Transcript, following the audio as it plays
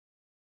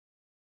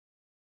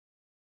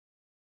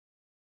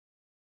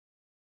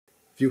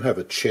If you have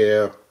a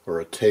chair or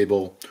a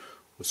table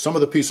with some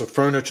of the piece of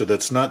furniture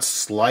that's not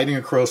sliding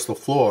across the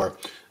floor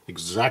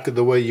exactly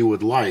the way you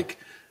would like,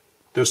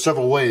 there's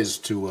several ways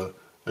to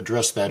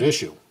address that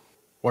issue.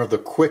 One of the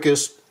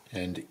quickest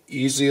and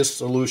easiest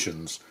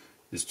solutions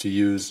is to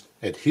use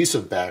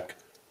adhesive back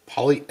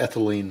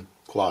polyethylene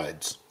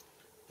glides.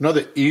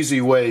 Another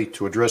easy way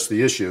to address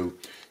the issue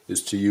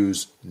is to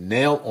use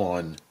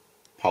nail-on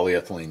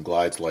polyethylene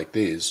glides like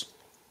these.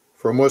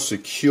 For a more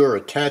secure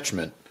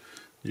attachment,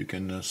 you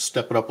can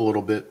step it up a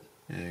little bit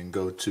and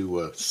go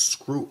to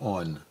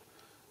screw-on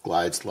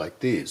glides like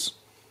these.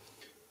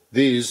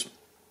 These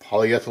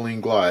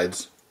polyethylene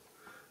glides,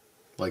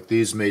 like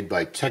these made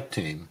by Tech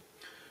Team,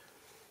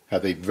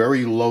 have a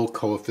very low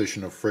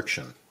coefficient of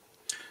friction.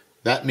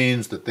 That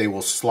means that they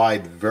will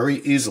slide very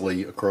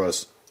easily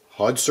across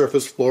hard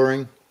surface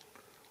flooring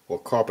or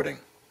carpeting.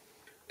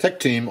 Tech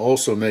Team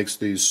also makes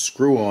these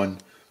screw-on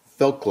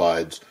felt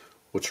glides,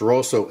 which are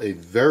also a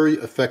very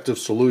effective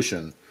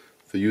solution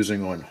for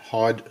using on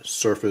hard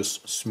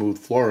surface smooth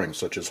flooring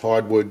such as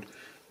hardwood,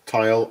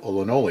 tile, or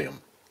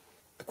linoleum.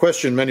 The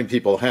question many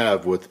people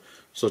have with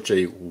such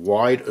a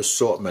wide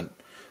assortment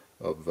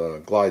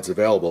of glides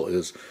available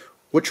is,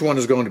 which one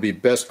is going to be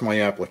best for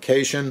my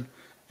application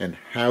and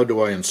how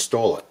do I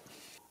install it?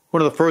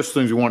 One of the first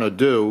things we want to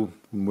do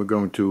when we're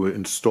going to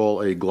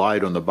install a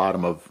glide on the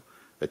bottom of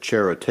a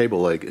chair or table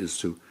leg is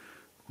to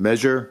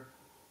measure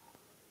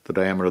the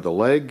diameter of the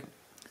leg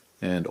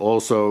and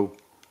also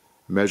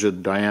measure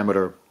the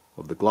diameter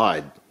of the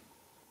glide.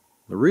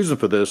 The reason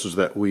for this is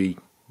that we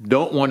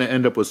don't want to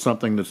end up with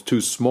something that's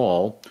too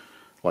small,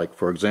 like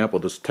for example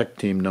this Tech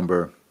Team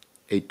number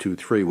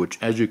 823,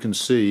 which as you can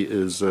see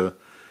is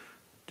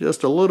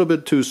just a little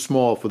bit too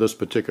small for this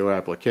particular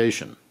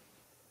application.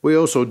 We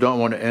also don't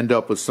want to end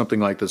up with something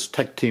like this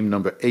Tech Team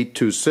number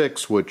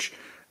 826, which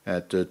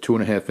at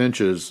 2.5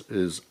 inches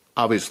is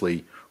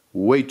obviously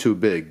way too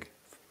big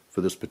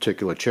for this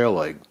particular chair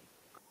leg.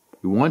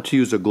 We want to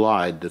use a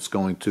glide that's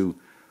going to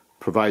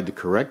provide the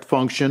correct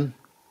function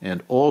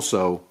and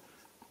also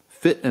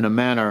fit in a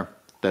manner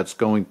that's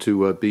going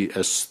to be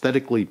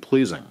aesthetically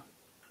pleasing.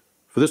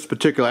 For this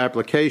particular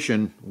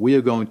application, we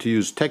are going to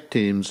use Tech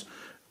Team's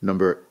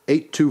number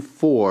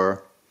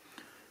 824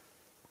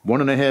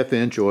 1.5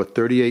 inch or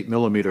 38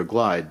 millimeter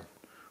glide,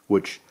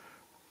 which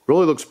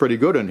really looks pretty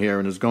good in here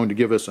and is going to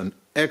give us an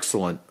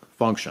excellent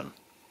function.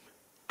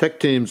 Tech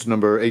Team's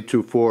number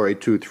 824,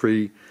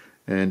 823,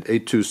 and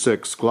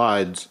 826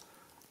 glides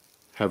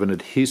have an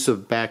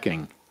adhesive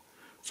backing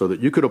so that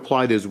you could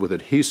apply these with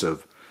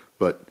adhesive,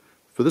 but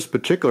for this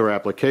particular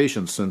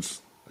application,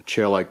 since a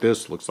chair like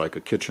this looks like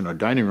a kitchen or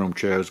dining room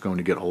chair is going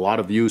to get a lot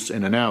of use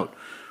in and out,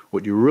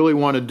 what you really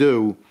want to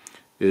do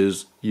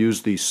is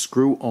use the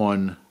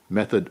screw-on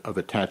method of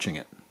attaching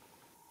it.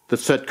 The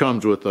set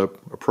comes with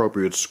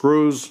appropriate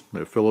screws,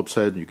 a Phillips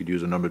head. You could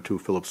use a number 2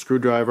 Phillips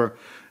screwdriver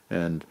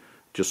and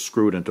just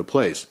screw it into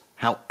place.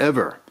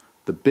 However,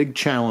 the big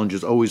challenge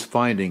is always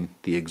finding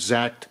the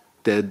exact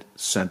dead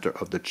center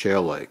of the chair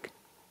leg.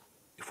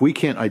 If we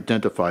can't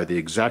identify the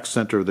exact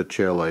center of the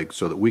chair leg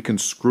so that we can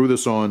screw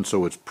this on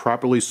so it's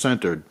properly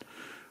centered,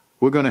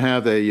 we're going to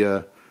have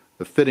a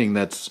fitting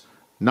that's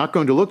not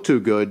going to look too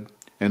good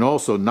and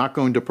also not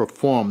going to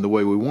perform the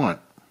way we want.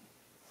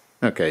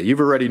 Okay, you've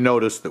already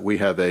noticed that we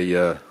have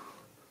a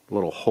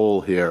little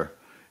hole here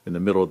in the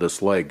middle of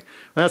this leg.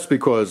 That's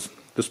because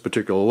this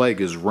particular leg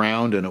is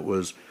round and it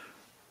was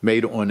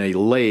made on a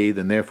lathe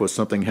and therefore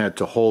something had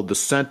to hold the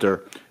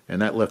center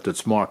and that left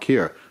its mark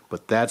here.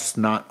 But that's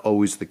not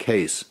always the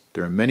case.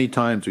 There are many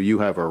times where you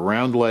have a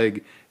round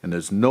leg and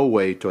there's no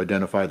way to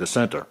identify the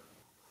center.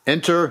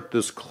 Enter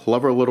this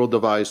clever little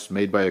device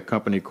made by a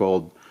company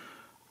called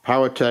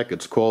PowerTech.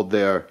 It's called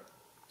their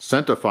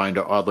Center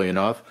Finder, oddly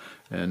enough,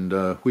 and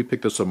we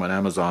picked this up on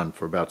Amazon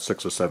for about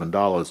 $6 or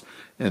 $7.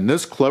 And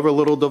this clever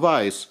little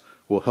device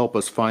will help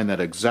us find that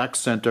exact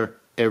center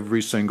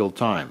every single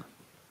time.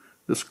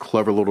 This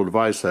clever little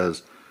device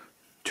has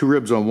 2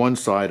 ribs on one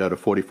side at a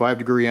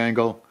 45-degree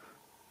angle,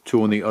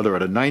 2 on the other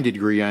at a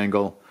 90-degree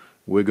angle.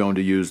 We're going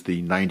to use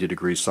the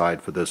 90-degree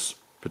side for this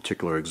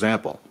particular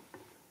example.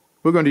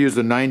 We're going to use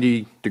the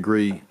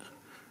 90-degree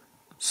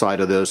side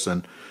of this,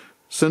 and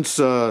since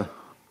the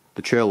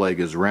chair leg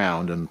is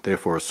round and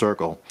therefore a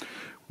circle,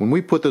 when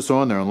we put this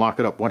on there and lock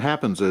it up, what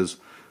happens is,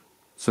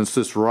 since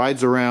this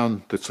rides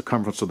around the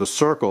circumference of the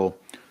circle,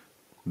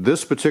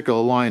 this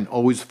particular line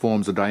always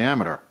forms a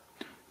diameter.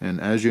 And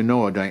as you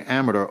know, a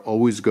diameter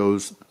always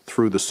goes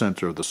through the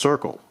center of the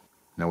circle.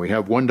 Now we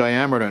have one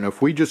diameter, and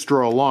if we just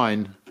draw a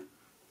line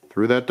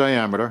through that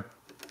diameter,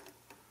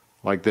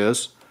 like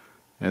this,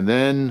 and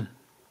then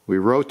we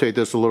rotate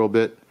this a little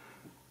bit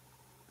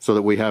so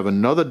that we have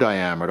another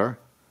diameter,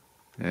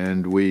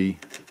 and we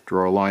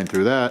draw a line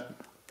through that,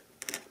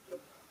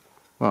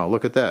 wow,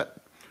 look at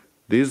that.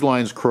 These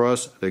lines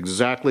cross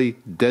exactly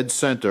dead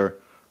center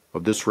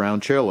of this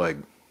round chair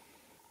leg.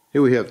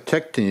 Here we have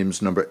Tech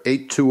Team's number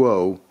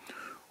 820,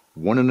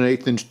 1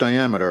 1/8 inch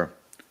diameter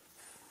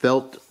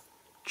felt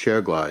chair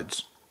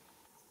glides.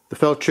 The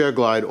felt chair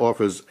glide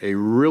offers a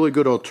really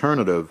good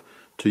alternative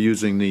to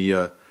using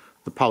the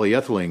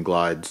polyethylene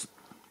glides.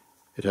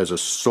 It has a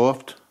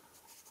soft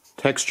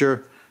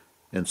texture,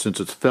 and since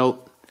it's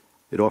felt,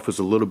 it offers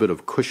a little bit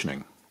of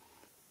cushioning.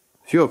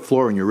 If you have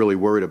flooring you're really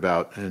worried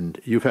about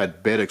and you've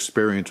had bad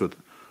experience with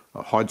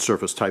hard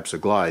surface types of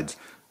glides,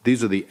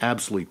 these are the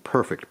absolutely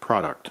perfect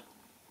product.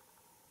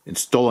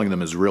 Installing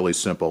them is really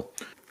simple.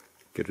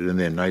 Get it in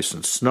there nice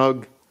and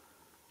snug,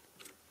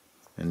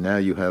 and now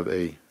you have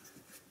a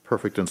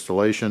perfect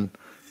installation,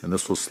 and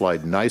this will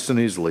slide nice and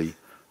easily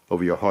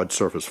over your hard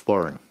surface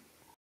flooring.